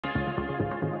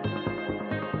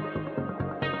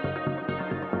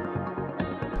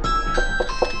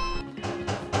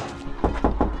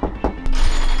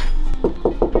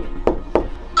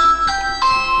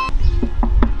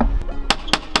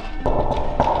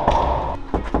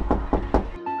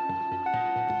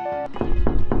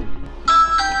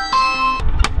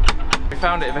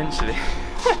found it eventually.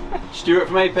 Stuart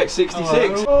from Apex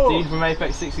 66. Oh. Dean from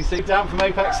Apex 66. Dan from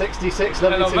Apex 66,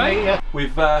 lovely to meet you.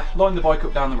 We've lined the bike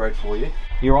up down the road for you.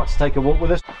 You right to take a walk with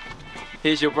us?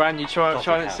 Here's your brand new Triumph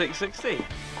 660.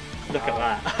 Look at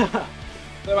that.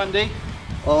 Hello Andy.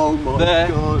 Oh my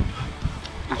god.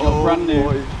 Is your brand new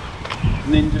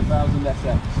Ninja 1000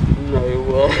 SX. No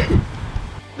way.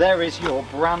 There is your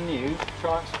brand new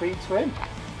Triumph Speed Twin.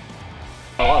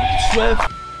 Oh, swear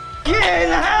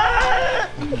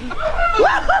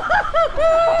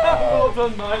Well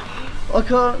done, mate. I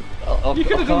can't. You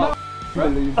could have done that.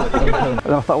 Believe it.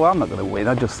 And I thought, well, I'm not going to win.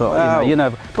 I just thought, you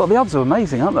know, but the odds are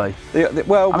amazing, aren't they?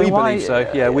 Well, we why, believe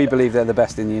so. Yeah, we believe they're the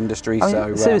best in the industry. I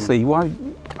mean, So seriously, why?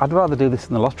 I'd rather do this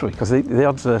than the lottery because the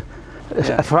odds are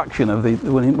a fraction of the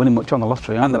winning much on the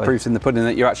lottery, aren't and the they? proof's in the pudding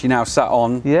that you're actually now sat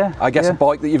on. Yeah. I guess a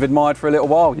bike that you've admired for a little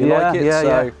while. You like it,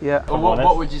 yeah. Well,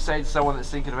 what would you say to someone that's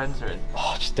thinking of entering?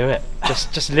 Oh, just do it.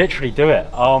 Just literally do it.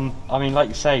 I mean, like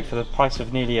you say, for the price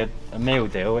of nearly a meal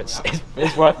deal, it's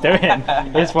worth doing.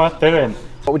 It's worth doing.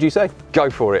 What would you say? Go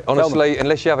for it. Honestly,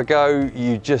 unless you have a go,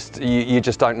 you just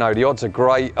don't know. The odds are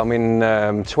great. I mean,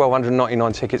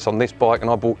 1,299 tickets on this bike, and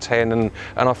I bought 10, and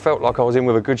I felt like I was in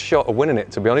with a good shot of winning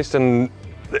it, to be honest. And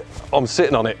I'm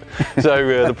sitting on it.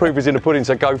 So the proof is in the pudding.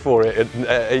 So go for it.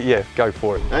 Yeah, go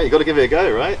for it. Hey, you got to give it a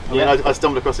go, right? I mean, I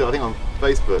stumbled across it. I think on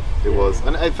Facebook it was,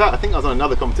 and in fact, I think I was on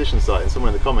another competition site, and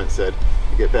someone in the comments said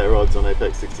you get better odds on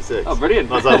Apex 66. Oh, brilliant!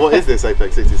 And I was like, what is this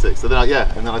Apex 66? So then,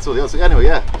 and then I saw the odds. Anyway,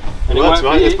 yeah, it works,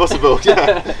 right? It's possible.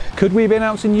 Yeah. Could we be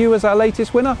announcing you as our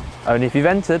latest winner? Only if you've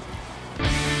entered.